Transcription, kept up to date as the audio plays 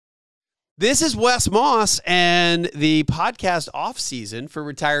This is Wes Moss, and the podcast off season for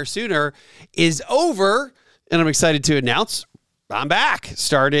Retire Sooner is over, and I'm excited to announce I'm back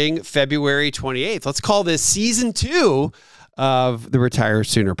starting February 28th. Let's call this season 2 of the Retire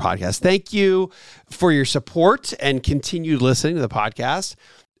Sooner podcast. Thank you for your support and continued listening to the podcast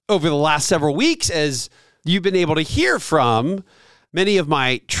over the last several weeks as you've been able to hear from many of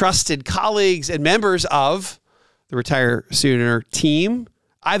my trusted colleagues and members of the Retire Sooner team.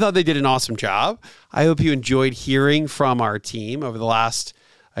 I thought they did an awesome job. I hope you enjoyed hearing from our team over the last,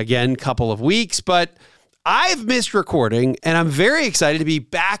 again, couple of weeks, but I've missed recording and I'm very excited to be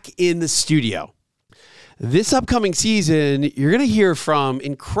back in the studio. This upcoming season, you're going to hear from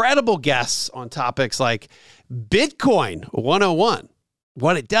incredible guests on topics like Bitcoin 101,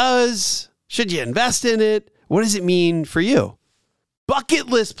 what it does, should you invest in it, what does it mean for you, bucket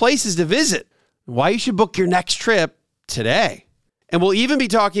list places to visit, why you should book your next trip today. And we'll even be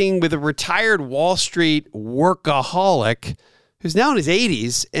talking with a retired Wall Street workaholic who's now in his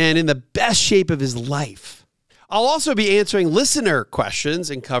 80s and in the best shape of his life. I'll also be answering listener questions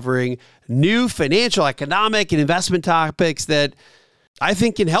and covering new financial, economic, and investment topics that I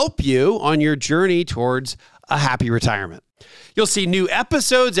think can help you on your journey towards a happy retirement. You'll see new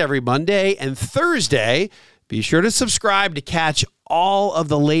episodes every Monday and Thursday. Be sure to subscribe to catch all of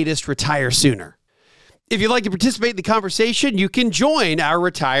the latest Retire Sooner. If you'd like to participate in the conversation, you can join our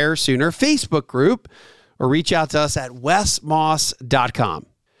Retire Sooner Facebook group or reach out to us at wesmoss.com.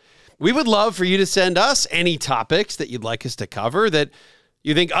 We would love for you to send us any topics that you'd like us to cover that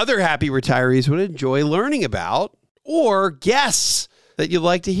you think other happy retirees would enjoy learning about, or guests that you'd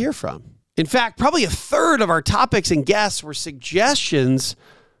like to hear from. In fact, probably a third of our topics and guests were suggestions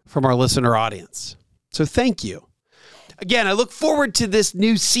from our listener audience. So thank you. Again, I look forward to this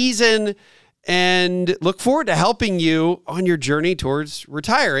new season and look forward to helping you on your journey towards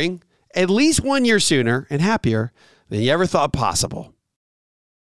retiring at least 1 year sooner and happier than you ever thought possible.